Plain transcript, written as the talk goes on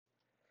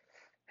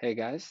Hey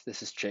guys,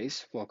 this is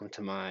Chase. Welcome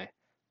to my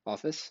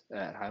office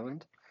at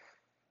Highland.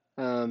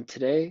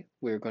 Today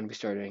we're going to be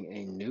starting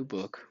a new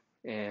book,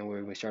 and we're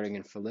going to be starting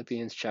in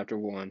Philippians chapter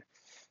 1.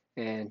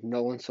 And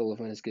Nolan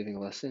Sullivan is giving a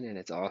lesson, and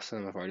it's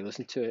awesome. I've already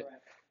listened to it,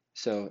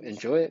 so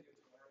enjoy it.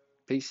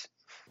 Peace.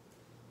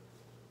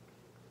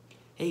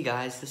 Hey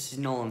guys, this is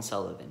Nolan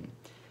Sullivan,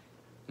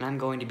 and I'm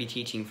going to be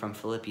teaching from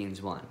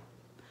Philippians 1.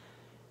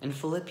 In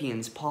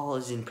Philippians, Paul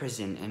is in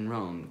prison in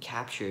Rome,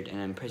 captured and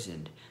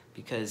imprisoned,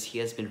 because he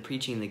has been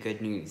preaching the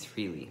good news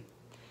freely.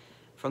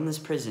 From this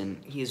prison,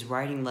 he is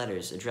writing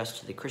letters addressed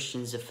to the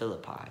Christians of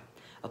Philippi,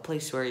 a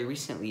place where he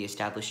recently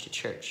established a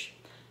church.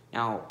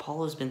 Now,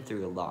 Paul has been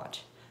through a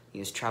lot. He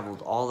has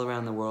traveled all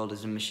around the world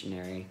as a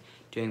missionary,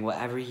 doing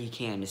whatever he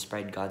can to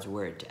spread God's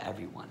word to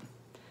everyone.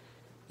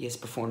 He has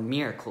performed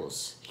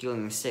miracles,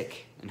 healing the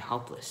sick and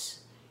helpless.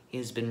 He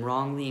has been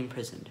wrongly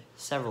imprisoned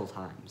several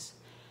times,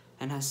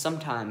 and has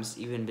sometimes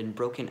even been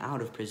broken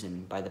out of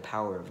prison by the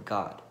power of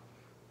God.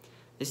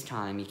 This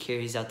time he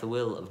carries out the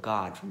will of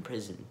God from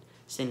prison,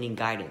 sending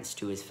guidance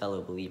to his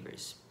fellow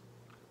believers.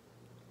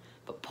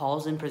 But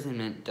Paul's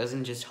imprisonment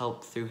doesn't just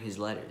help through his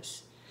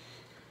letters.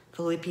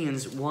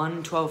 Philippians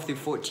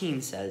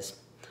 1:12-14 says,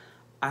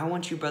 "I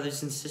want you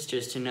brothers and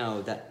sisters to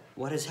know that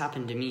what has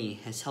happened to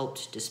me has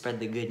helped to spread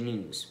the good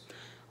news.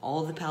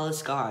 All the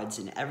palace guards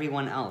and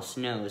everyone else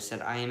knows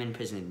that I am in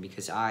prison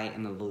because I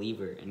am a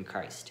believer in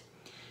Christ.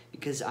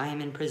 Because I am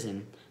in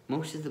prison,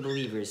 most of the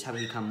believers have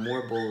become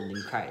more bold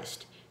in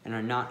Christ and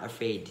are not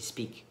afraid to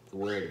speak the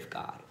word of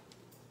God."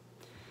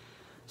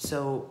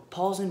 So,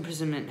 Paul's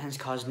imprisonment has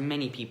caused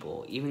many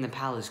people, even the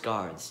palace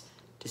guards,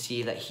 to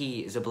see that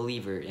he is a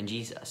believer in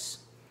Jesus.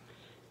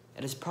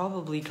 It has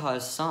probably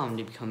caused some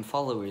to become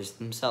followers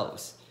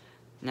themselves.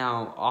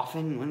 Now,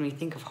 often when we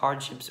think of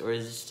hardships or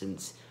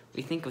resistance,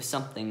 we think of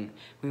something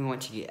we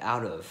want to get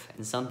out of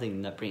and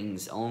something that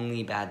brings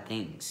only bad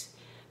things.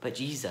 But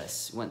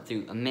Jesus went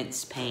through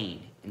immense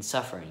pain and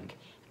suffering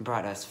and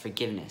brought us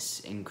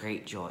forgiveness and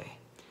great joy.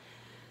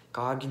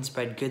 God can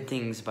spread good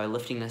things by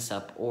lifting us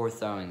up or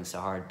throwing us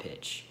a hard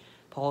pitch.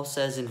 Paul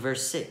says in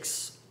verse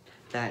 6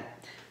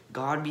 that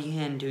God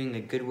began doing a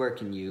good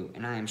work in you,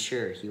 and I am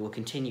sure he will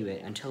continue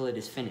it until it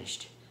is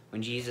finished,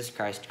 when Jesus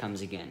Christ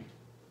comes again.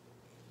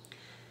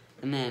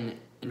 And then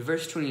in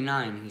verse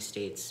 29 he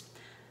states,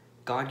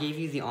 God gave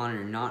you the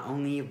honor not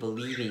only of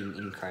believing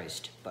in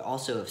Christ, but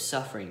also of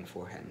suffering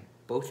for him,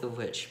 both of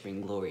which bring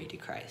glory to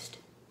Christ.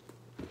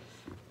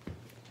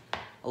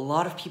 A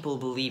lot of people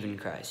believe in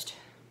Christ,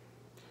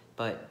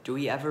 but do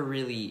we ever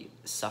really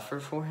suffer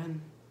for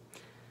him?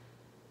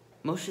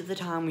 Most of the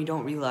time we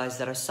don't realize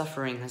that our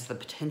suffering has the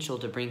potential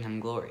to bring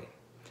him glory.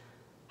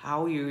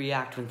 How we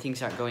react when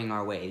things aren't going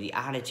our way, the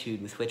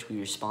attitude with which we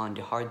respond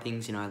to hard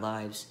things in our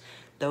lives,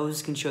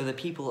 those can show the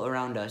people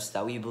around us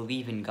that we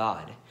believe in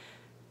God,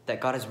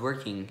 that God is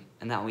working,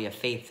 and that we have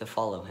faith to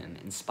follow him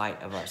in spite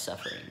of our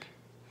suffering.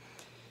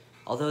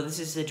 Although this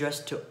is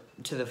addressed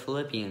to the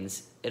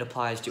Philippians, it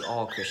applies to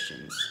all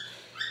Christians.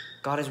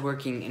 God is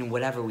working in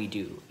whatever we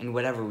do, in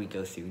whatever we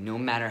go through, no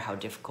matter how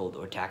difficult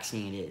or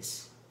taxing it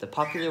is. The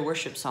popular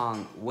worship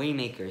song,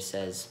 Waymaker,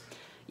 says,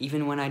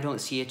 "Even when I don't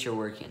see it, you're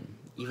working.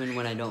 Even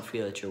when I don't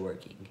feel it, you're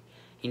working.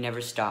 You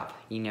never stop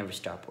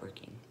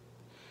working."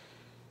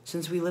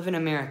 Since we live in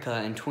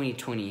America in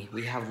 2020,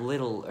 we have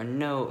little or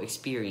no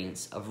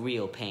experience of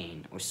real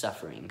pain or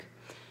suffering,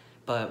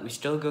 but we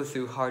still go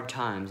through hard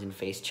times and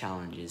face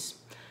challenges.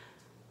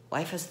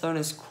 Life has thrown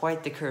us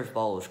quite the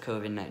curveball with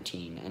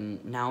COVID-19,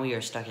 and now we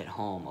are stuck at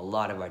home a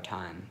lot of our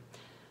time.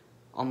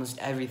 Almost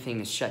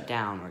everything is shut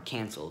down or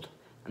canceled,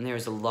 and there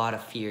is a lot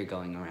of fear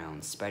going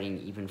around, spreading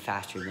even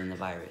faster than the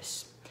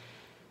virus.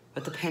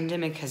 But the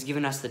pandemic has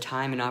given us the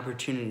time and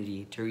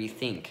opportunity to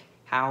rethink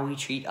how we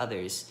treat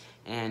others,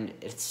 and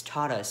it's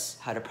taught us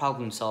how to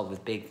problem solve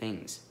with big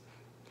things.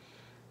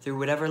 Through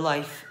whatever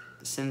life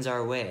sends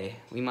our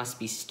way, we must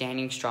be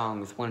standing strong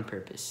with one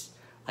purpose,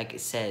 like it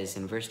says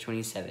in verse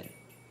 27.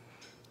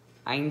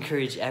 I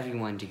encourage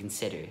everyone to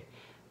consider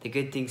the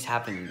good things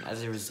happening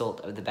as a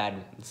result of the bad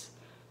ones,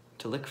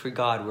 to look for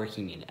God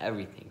working in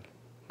everything.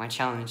 My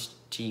challenge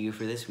to you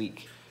for this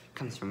week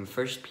comes from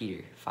 1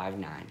 Peter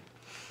 5:9.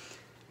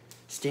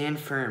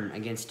 Stand firm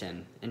against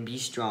him and be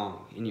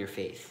strong in your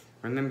faith.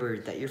 Remember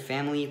that your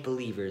family of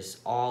believers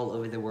all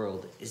over the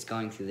world is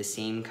going through the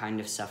same kind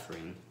of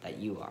suffering that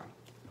you are.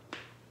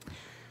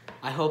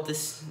 I hope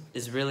this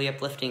is really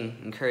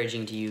uplifting,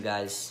 encouraging to you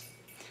guys.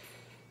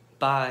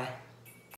 Bye.